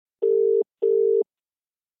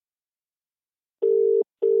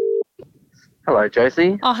Hello,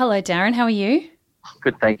 Josie. Oh, hello, Darren. How are you?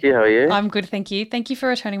 Good, thank you. How are you? I'm good, thank you. Thank you for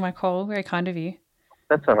returning my call. Very kind of you.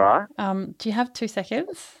 That's all right. Do you have 2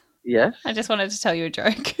 seconds? Yes. I just wanted to tell you a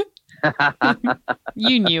joke.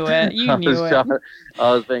 You knew it. You I knew was it.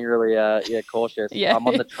 I was being really cautious. Yeah. I'm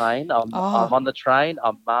on the train. I'm Oh, on the train.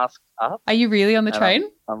 I'm masked up, are you really on the and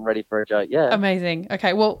train? I'm ready for a joke. Yeah. Amazing.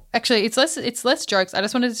 Okay. Well, actually, it's less jokes. I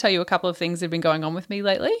just wanted to tell you a couple of things that have been going on with me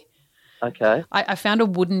lately. Okay. I found a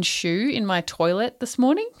wooden shoe in my toilet this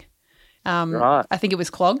morning. Right. I think it was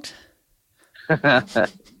clogged. Good.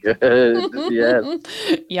 Yes.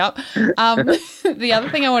 Yep. The other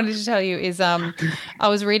thing I wanted to tell you is I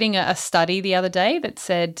was reading a study the other day that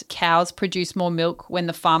said cows produce more milk when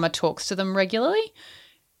the farmer talks to them regularly.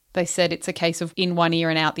 They said it's a case of in one ear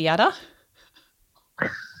and out the other.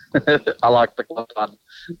 I like the clock one.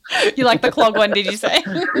 You like the clog one, did you say?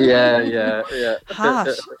 Yeah. Yeah.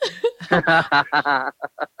 Harsh. Yeah.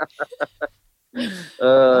 Very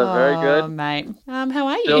Oh, good. mate. How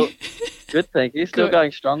are Still you? good. Thank you. Still Good.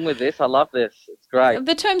 going strong with this. I love this. It's great.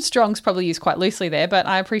 The term strong's probably used quite loosely there, but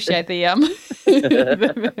I appreciate the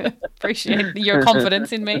appreciate your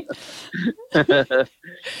confidence in me.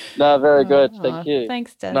 No, very good. Oh, Thank you.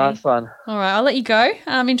 thanks, Daddy. Nice one. All right, I'll let you go.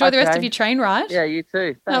 Enjoy the rest of Okay. your train ride. Yeah, you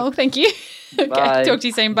too. Oh, Thanks. thank you. Okay, Bye. talk to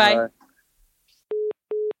you soon. Bye. Bye.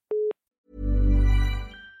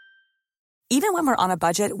 Even when we're on a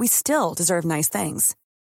budget, we still deserve nice things.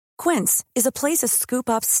 Quince is a place to scoop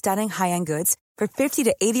up stunning high-end goods for 50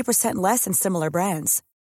 to 80% less than similar brands.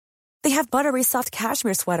 They have buttery soft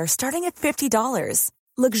cashmere sweaters starting at $50,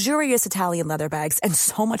 luxurious Italian leather bags, and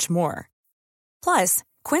so much more. Plus,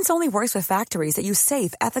 Quince only works with factories that use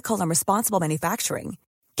safe, ethical, and responsible manufacturing.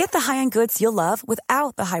 Get the high-end goods you'll love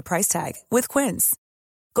without the high price tag with Quince.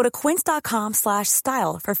 Go to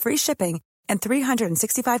quince.com/style for free shipping and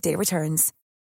 365-day returns.